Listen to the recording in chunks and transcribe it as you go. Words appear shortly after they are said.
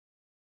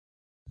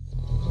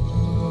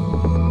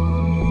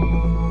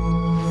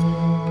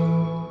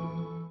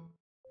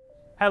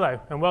Hello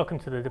and welcome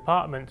to the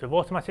Department of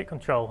Automatic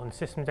Control and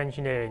Systems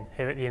Engineering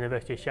here at the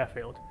University of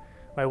Sheffield.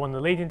 We're one of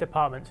the leading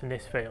departments in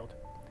this field.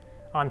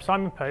 I'm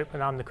Simon Pope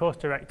and I'm the Course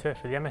Director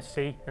for the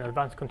MSc in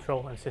Advanced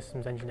Control and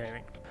Systems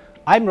Engineering.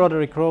 I'm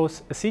Roderick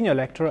Rose, a Senior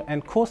Lecturer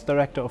and Course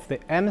Director of the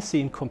MSc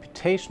in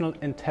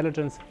Computational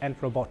Intelligence and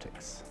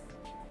Robotics.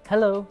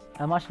 Hello,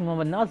 I'm Ashkan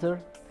Mohammad Nazar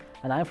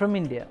and I'm from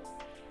India.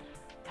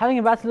 Having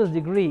a bachelor's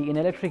degree in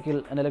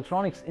Electrical and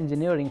Electronics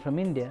Engineering from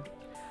India,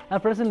 I'm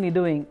presently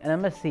doing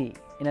an MSc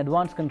in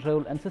Advanced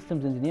Control and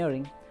Systems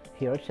Engineering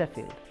here at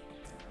Sheffield.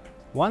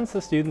 Once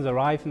the students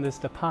arrive in this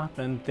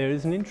department, there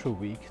is an intro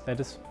week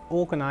that is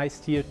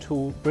organized here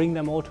to bring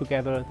them all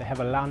together. They have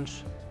a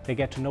lunch, they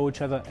get to know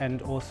each other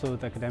and also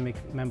the academic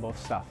member of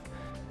staff.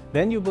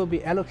 Then you will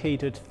be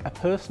allocated a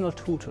personal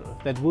tutor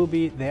that will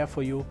be there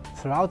for you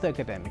throughout the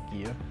academic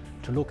year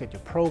to look at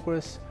your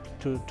progress,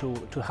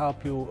 to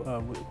help you,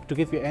 to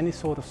give you any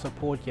sort of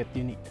support yet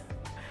you need.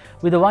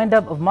 With the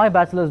wind-up of my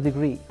bachelor's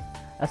degree,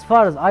 as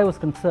far as I was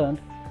concerned,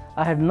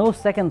 I had no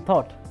second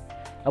thought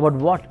about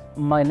what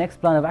my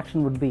next plan of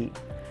action would be,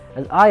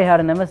 as I had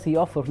an MSc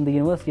offer from the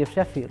University of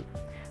Sheffield,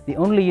 the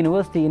only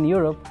university in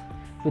Europe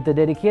with a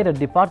dedicated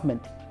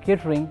department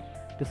catering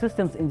to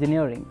systems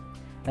engineering,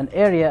 an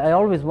area I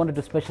always wanted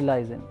to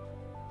specialize in.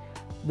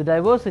 The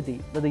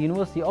diversity that the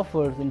university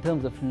offers in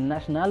terms of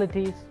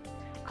nationalities,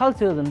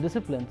 cultures and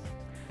disciplines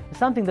is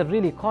something that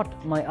really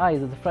caught my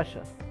eyes as a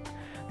fresher.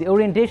 The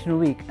orientation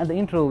week and the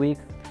intro week,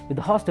 with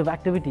a host of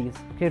activities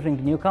catering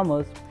to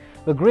newcomers,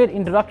 were great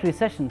introductory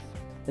sessions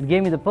that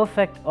gave me the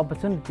perfect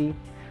opportunity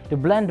to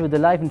blend with the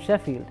life in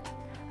Sheffield,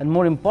 and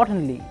more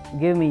importantly,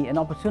 gave me an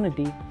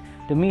opportunity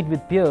to meet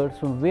with peers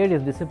from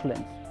various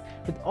disciplines,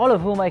 with all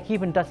of whom I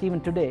keep in touch even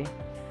today,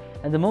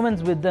 and the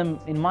moments with them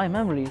in my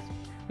memories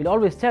will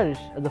always cherish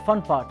as the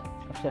fun part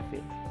of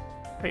Sheffield.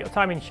 At your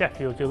time in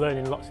Sheffield, you'll learn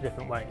in lots of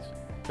different ways.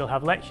 You'll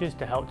have lectures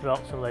to help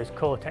develop some of those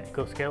core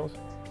technical skills.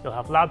 You'll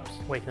have labs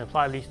where you can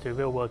apply these to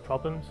real-world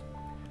problems.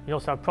 You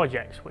also have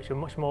projects which are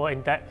much more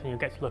in-depth and you'll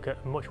get to look at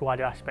a much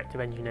wider aspect of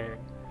engineering.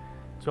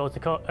 As well as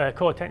the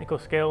core technical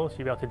skills,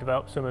 you'll be able to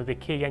develop some of the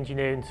key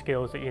engineering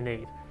skills that you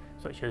need,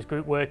 such as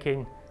group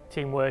working,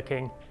 team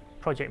working,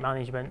 project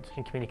management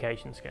and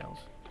communication skills.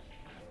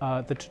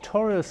 The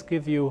tutorials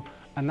give you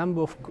a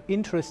number of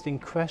interesting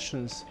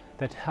questions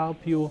that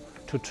help you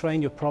to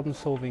train your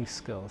problem-solving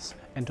skills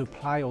and to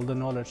apply all the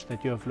knowledge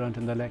that you have learned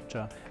in the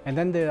lecture. And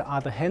then there are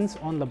the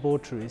hands-on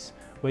laboratories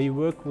where you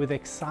work with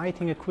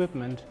exciting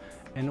equipment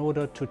in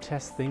order to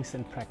test things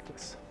in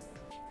practice.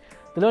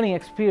 The learning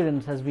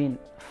experience has been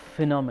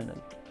phenomenal.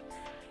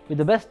 With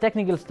the best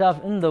technical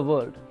staff in the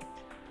world,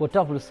 who are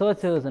top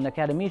researchers and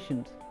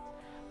academicians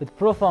with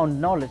profound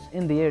knowledge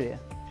in the area,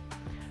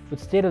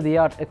 with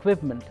state-of-the-art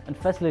equipment and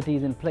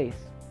facilities in place,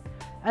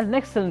 and an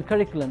excellent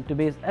curriculum to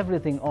base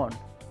everything on,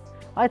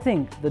 I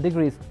think the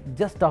degree is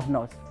just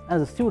top-notch,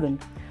 and as a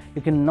student,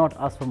 you cannot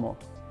ask for more.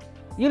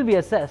 You'll be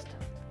assessed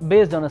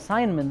based on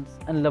assignments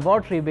and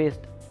laboratory-based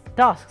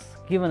tasks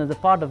given as a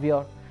part of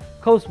your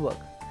coursework,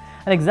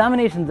 and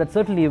examinations that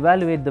certainly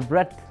evaluate the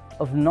breadth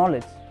of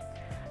knowledge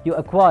you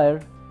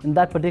acquire in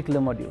that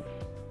particular module.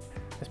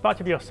 As part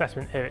of your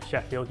assessment here at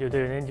Sheffield, you'll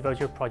do an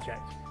individual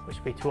project, which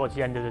will be towards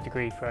the end of the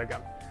degree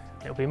programme.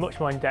 It'll be much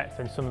more in-depth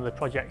than some of the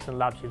projects and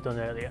labs you've done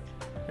earlier.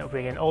 It'll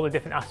bring in all the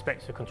different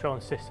aspects of control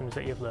and systems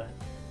that you've learned.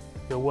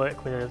 You'll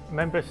work with a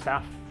member of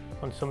staff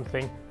on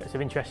something that's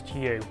of interest to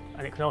you,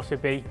 and it can also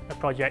be a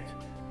project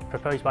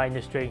proposed by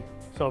industry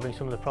solving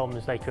some of the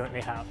problems they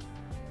currently have.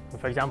 And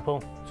for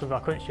example, some of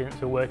our current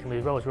students are working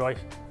with Rolls-Royce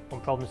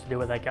on problems to do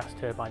with their gas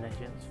turbine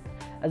engines.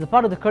 As a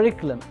part of the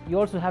curriculum, you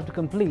also have to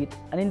complete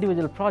an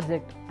individual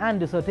project and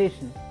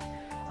dissertation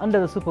under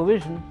the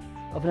supervision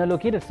of an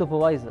allocated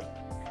supervisor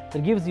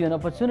that gives you an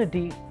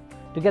opportunity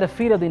to get a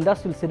feel of the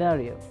industrial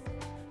scenario,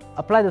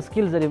 apply the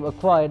skills that you've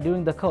acquired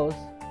during the course,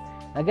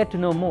 and get to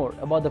know more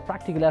about the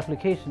practical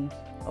applications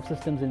of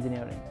systems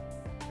engineering.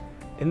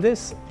 In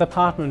this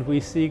department, we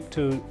seek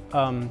to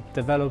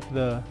develop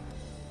the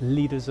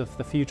leaders of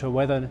the future,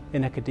 whether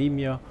in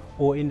academia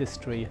or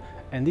industry.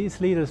 And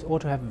these leaders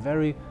ought to have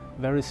very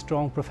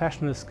strong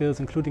professional skills,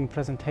 including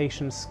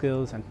presentation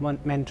skills and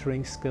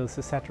mentoring skills,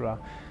 etc.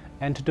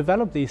 And to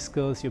develop these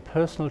skills, your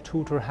personal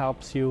tutor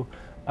helps you.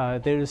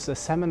 There is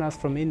seminars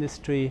from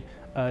industry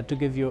to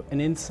give you an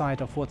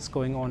insight of what's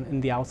going on in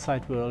the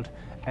outside world.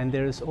 And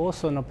there is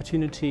also an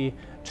opportunity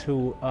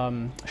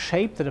to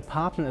shape the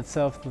department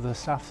itself with the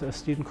staff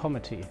student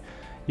committee.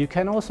 You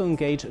can also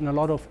engage in a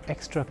lot of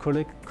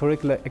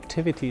extracurricular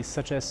activities,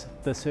 such as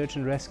the Search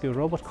and Rescue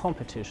Robot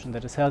Competition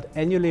that is held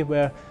annually,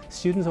 where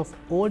students of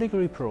all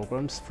degree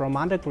programs from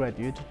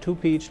undergraduate to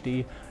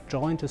PhD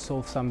join to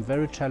solve some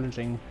very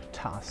challenging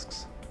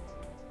tasks.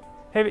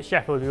 Here at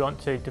Sheffield, we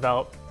want to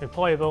develop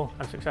employable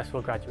and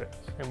successful graduates,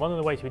 and one of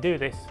the ways we do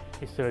this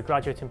is through a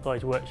graduate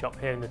employees workshop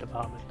here in the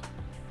department.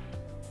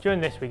 During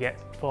this, we get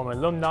former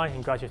alumni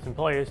and graduate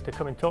employers to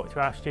come and talk to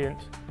our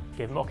students,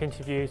 give mock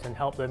interviews and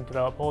help them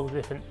develop all the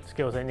different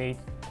skills they need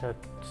to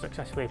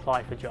successfully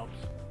apply for jobs.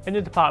 In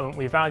the department,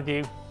 we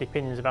value the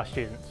opinions of our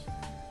students.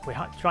 We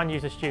try and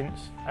use the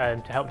students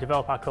to help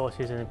develop our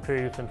courses and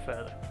improve them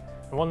further.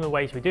 And one of the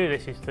ways we do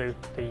this is through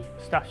the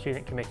Staff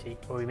Student Committee,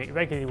 where we meet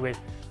regularly with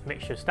a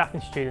mixture of staff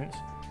and students,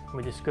 and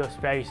we discuss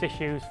various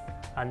issues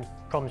and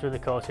problems with the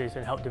courses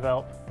and help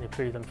develop and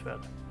improve them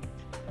further.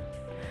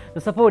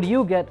 The support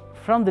you get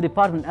from the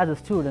department as a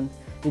student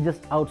is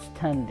just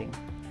outstanding.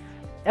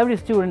 Every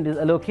student is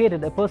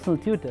allocated a personal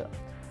tutor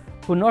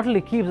who not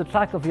only keeps a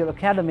track of your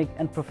academic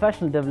and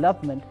professional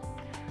development,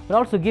 but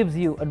also gives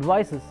you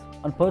advices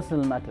on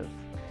personal matters.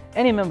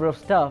 Any member of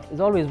staff is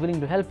always willing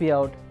to help you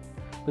out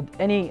with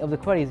any of the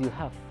queries you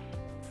have.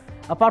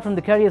 Apart from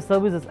the career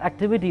services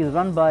activities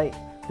run by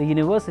the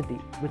university,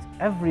 which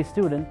every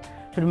student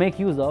should make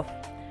use of,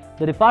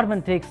 the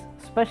department takes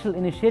special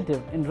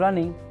initiative in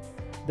running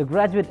the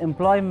Graduate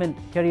Employment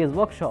Careers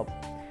Workshop,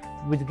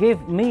 which gave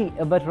me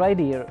a better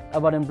idea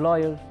about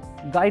employers,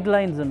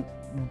 guidelines on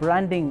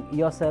branding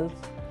yourselves,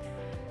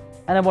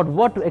 and about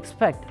what to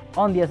expect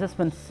on the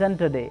assessment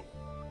center day,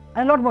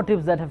 and a lot more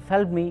tips that have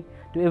helped me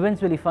to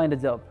eventually find a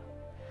job.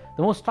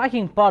 The most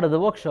striking part of the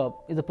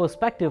workshop is a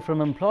perspective from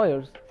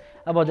employers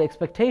about the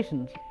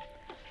expectations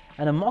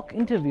and a mock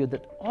interview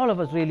that all of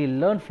us really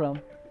learned from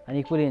and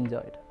equally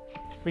enjoyed.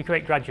 We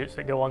create graduates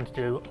that go on to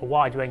do a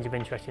wide range of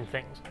interesting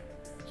things.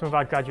 Some of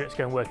our graduates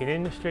go and work in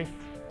industry,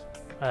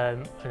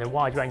 and a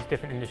wide range of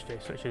different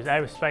industries, such as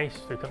aerospace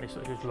through companies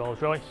such as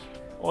Rolls-Royce,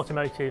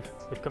 automotive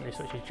with companies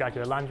such as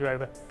Jaguar Land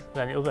Rover, and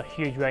then another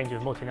huge range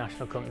of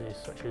multinational companies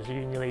such as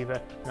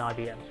Unilever and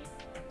IBM.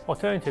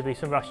 Alternatively,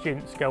 some of our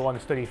students go on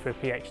and study for a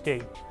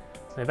PhD,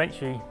 and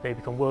eventually they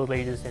become world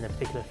leaders in a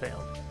particular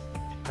field.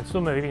 And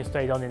some have even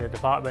stayed on in the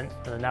department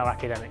and are now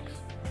academics.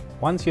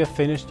 Once you have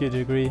finished your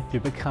degree, you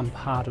become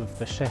part of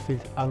the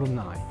Sheffield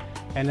alumni,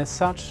 and as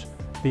such,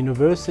 the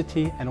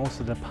university and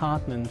also the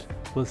department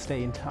will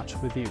stay in touch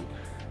with you.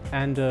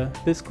 And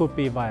this could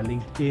be via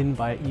LinkedIn,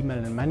 via email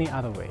and many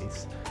other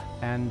ways.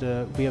 And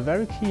we are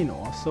very keen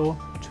also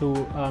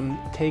to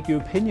take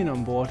your opinion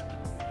on board.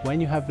 When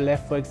you have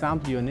left, for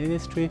example, you're in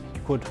industry,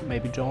 you could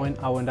maybe join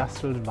our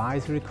Industrial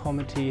Advisory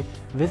Committee,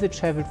 visit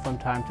Sheffield from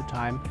time to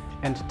time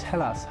and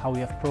tell us how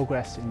you have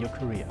progressed in your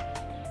career.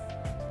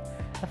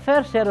 A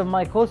fair share of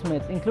my course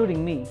mates,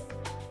 including me,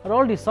 are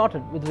already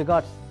sorted with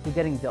regards to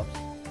getting jobs.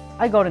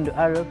 I got into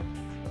Arab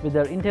with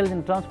their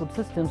Intelligent Transport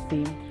Systems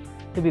team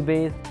to be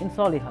based in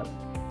Solihull.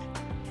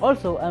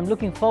 Also, I am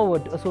looking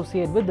forward to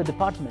associate with the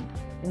department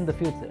in the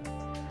future,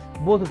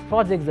 both with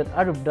projects that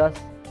Arab does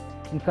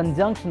in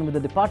conjunction with the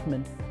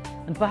department,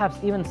 and perhaps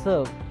even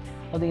serve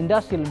on the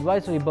Industrial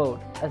Advisory Board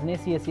as an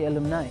ACSE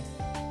alumni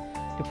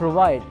to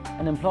provide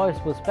an employer's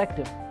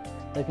perspective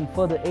that can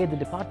further aid the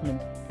department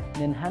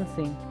in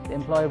enhancing the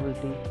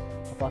employability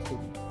of our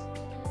students.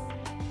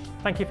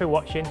 Thank you for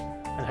watching,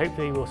 and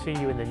hopefully we'll see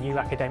you in the new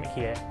academic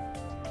year